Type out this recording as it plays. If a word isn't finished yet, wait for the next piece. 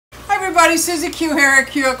everybody, Susie Q here at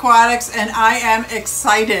QueAquatics, and I am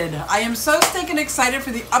excited. I am so stinking excited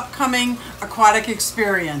for the upcoming Aquatic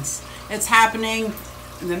Experience. It's happening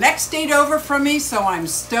in the next state over from me, so I'm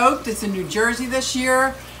stoked. It's in New Jersey this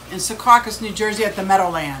year, in Secaucus, New Jersey at the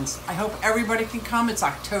Meadowlands. I hope everybody can come. It's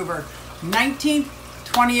October 19th,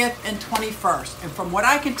 20th, and 21st. And from what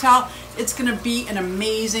I can tell, it's going to be an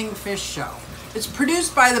amazing fish show. It's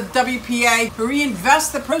produced by the WPA, who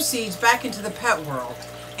reinvest the proceeds back into the pet world,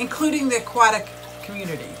 including the aquatic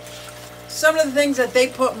community. Some of the things that they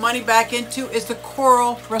put money back into is the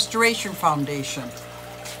Coral Restoration Foundation,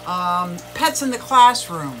 Pets in the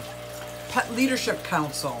Classroom, Pet Leadership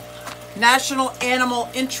Council, National Animal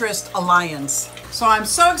Interest Alliance. So I'm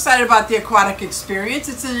so excited about the Aquatic Experience.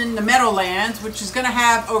 It's in the Meadowlands, which is going to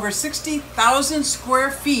have over 60,000 square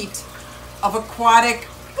feet of aquatic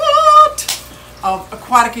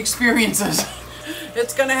experiences.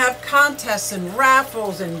 It's going to have contests and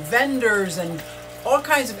raffles and vendors and all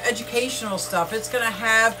kinds of educational stuff. It's going to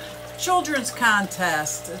have children's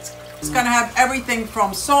contests. It's going to have everything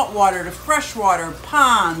from saltwater to freshwater,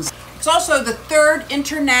 ponds. It's also the 3rd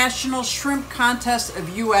International Shrimp Contest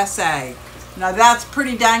of USA. Now that's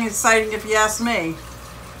pretty dang exciting if you ask me.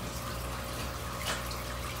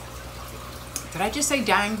 Did I just say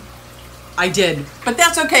dang? I did, but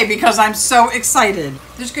that's okay because I'm so excited.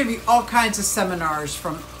 There's going to be all kinds of seminars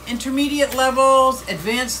from intermediate levels,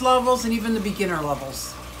 advanced levels, and even the beginner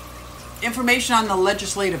levels. Information on the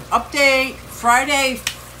legislative update, Friday,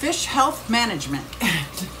 fish health management.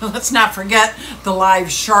 Let's not forget the live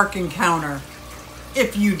shark encounter,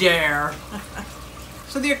 if you dare.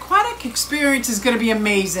 So the Aquatic Experience is going to be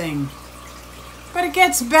amazing, but it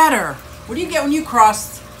gets better. What do you get when you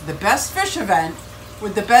cross the best fish event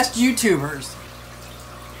with the best YouTubers?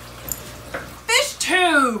 Fish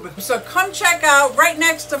tube! So come check out, right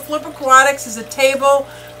next to QueAquatics is a table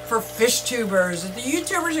for fish tubers. The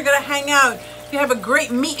YouTubers are going to hang out. You have a great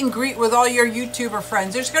meet and greet with all your YouTuber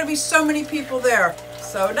friends. There's going to be so many people there.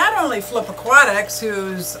 So not only QueAquatics,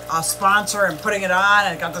 who's a sponsor and putting it on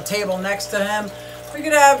and got the table next to him, we're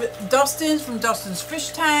going to have Dustin's from Dustin's Fish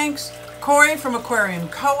Tanks, Corey from Aquarium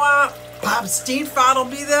Co-op, Bob Steenfott will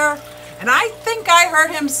be there. And I think I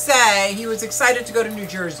heard him say he was excited to go to New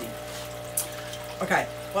Jersey. Okay,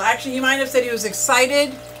 well actually he might have said he was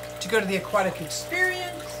excited to go to the Aquatic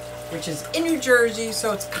Experience, which is in New Jersey,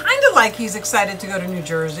 so it's kind of like he's excited to go to New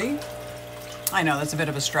Jersey. I know, that's a bit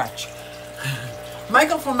of a stretch.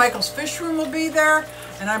 Michael from Michael's Fish Room will be there,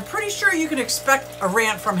 and I'm pretty sure you can expect a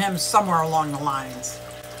rant from him somewhere along the lines.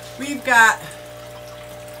 We've got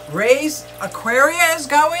Ray's Aquaria is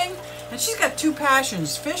going, and she's got 2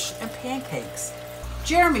 passions, fish and pancakes.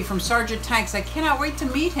 Jeremy from Sergeant Tanks, I cannot wait to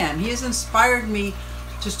meet him. He has inspired me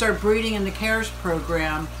to start breeding in the CARES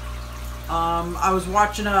program. I was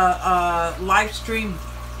watching a live stream.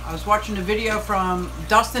 I was watching a video from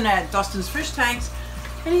Dustin at Dustin's Fish Tanks,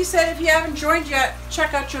 and he said if you haven't joined yet,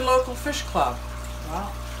 check out your local fish club.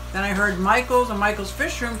 Well, then I heard Michael's and Michael's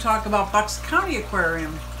Fish Room talk about Bucks County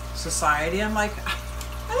Aquarium Society. I'm like,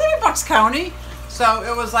 I live in Bucks County. So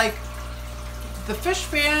it was like, the fish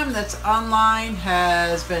fam that's online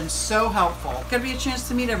has been so helpful. It's gonna be a chance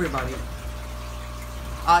to meet everybody.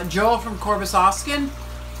 Joel from Corvus Oskin,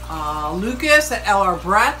 Lucas at LR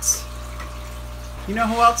Brett's. You know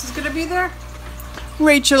who else is gonna be there?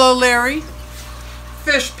 Rachel O'Leary,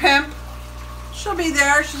 Fish Pimp. She'll be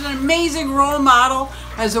there. She's an amazing role model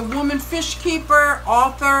as a woman fish keeper,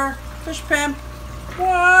 author, fish pimp.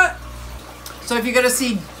 What? So if you're gonna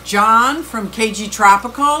see John from KG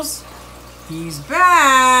Tropicals, he's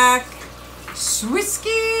back.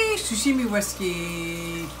 Swisky, Sushimi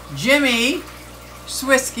Whiskey. Jimmy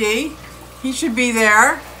Swisky, he should be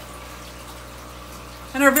there.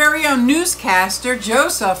 And our very own newscaster,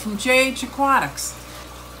 Joseph from JH Aquatics.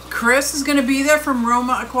 Chris is going to be there from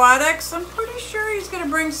Roma Aquatics. I'm pretty sure he's going to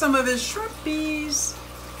bring some of his shrimpies.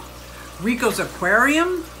 Rico's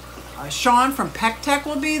Aquarium. Sean from Peck Tech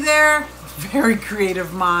will be there. Very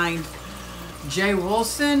creative mind. Jay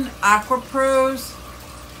Wilson, Aqua Pros,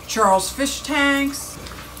 Charles Fish Tanks,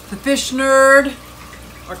 The Fish Nerd.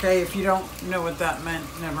 Okay, if you don't know what that meant,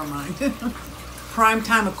 never mind.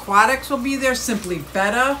 Primetime Aquatics will be there, Simply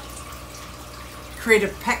Betta,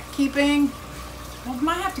 Creative Pet Keeping. Well, we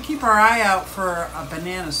might have to keep our eye out for a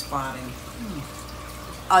banana spotting.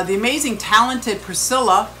 The amazing, talented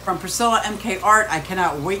Priscilla from Priscilla MK Art. I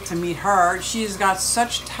cannot wait to meet her. She's got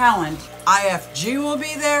such talent. IFG will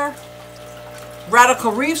be there.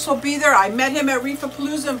 Radical Reefs will be there. I met him at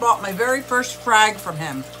Reefapalooza and bought my very first frag from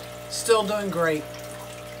him. Still doing great.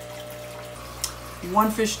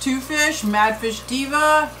 One Fish, Two Fish, Mad Fish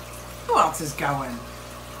Diva. Who else is going?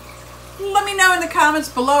 Let me know in the comments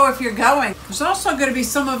below if you're going. There's also going to be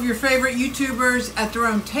some of your favorite YouTubers at their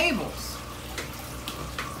own tables.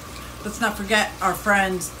 Let's not forget our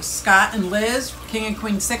friends Scott and Liz, King and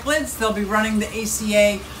Queen Cichlids. They'll be running the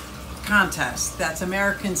ACA contest. That's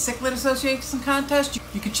American Cichlid Association contest.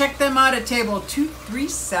 You can check them out at table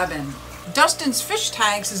 237. Dustin's Fish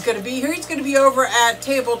Tanks is going to be here. He's going to be over at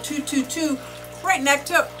table 222, right next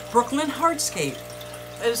to Brooklyn Hardscape.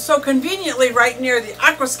 It is so conveniently right near the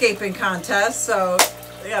aquascaping contest, so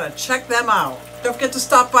you gotta check them out. Don't forget to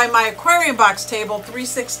stop by my aquarium box table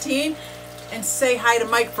 316 and say hi to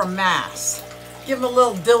Mike from Mass. Give him a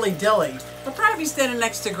little dilly. He'll probably be standing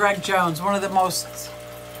next to Greg Jones, one of the most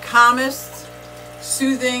calmest,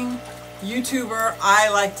 soothing YouTuber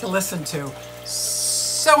I like to listen to.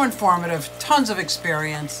 So informative, tons of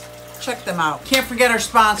experience. Check them out. Can't forget our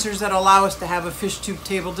sponsors that allow us to have a fish tube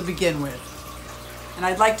table to begin with. And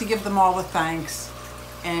I'd like to give them all the thanks,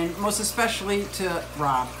 and most especially to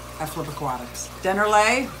Rob at QueAquatics.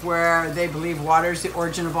 Dennerley, where they believe water is the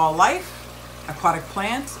origin of all life. Aquatic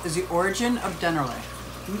Plants is the origin of Dennerley.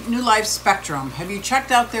 New Life Spectrum, have you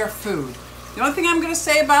checked out their food? The only thing I'm going to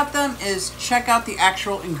say about them is check out the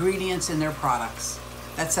actual ingredients in their products.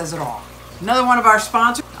 That says it all. Another one of our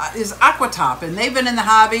sponsors is Aquatop, and they've been in the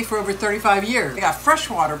hobby for over 35 years. They got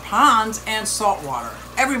freshwater, ponds, and saltwater.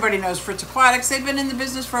 Everybody knows Fritz Aquatics. They've been in the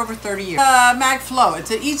business for over 30 years. MagFlow, it's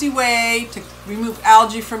an easy way to remove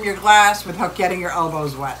algae from your glass without getting your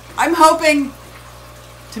elbows wet. I'm hoping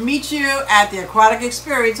to meet you at the Aquatic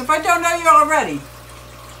Experience if I don't know you already.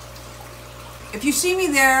 If you see me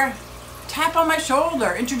there, tap on my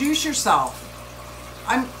shoulder, introduce yourself.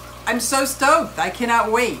 I'm so stoked. I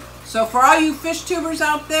cannot wait. So for all you fish tubers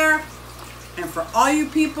out there, and for all you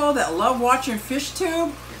people that love watching fish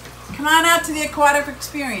tube, come on out to the Aquatic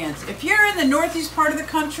Experience. If you're in the northeast part of the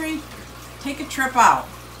country, take a trip out.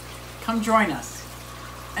 Come join us.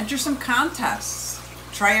 Enter some contests.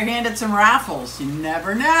 Try your hand at some raffles. You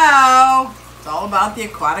never know. It's all about the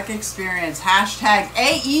Aquatic Experience. #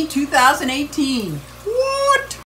 AE 2018.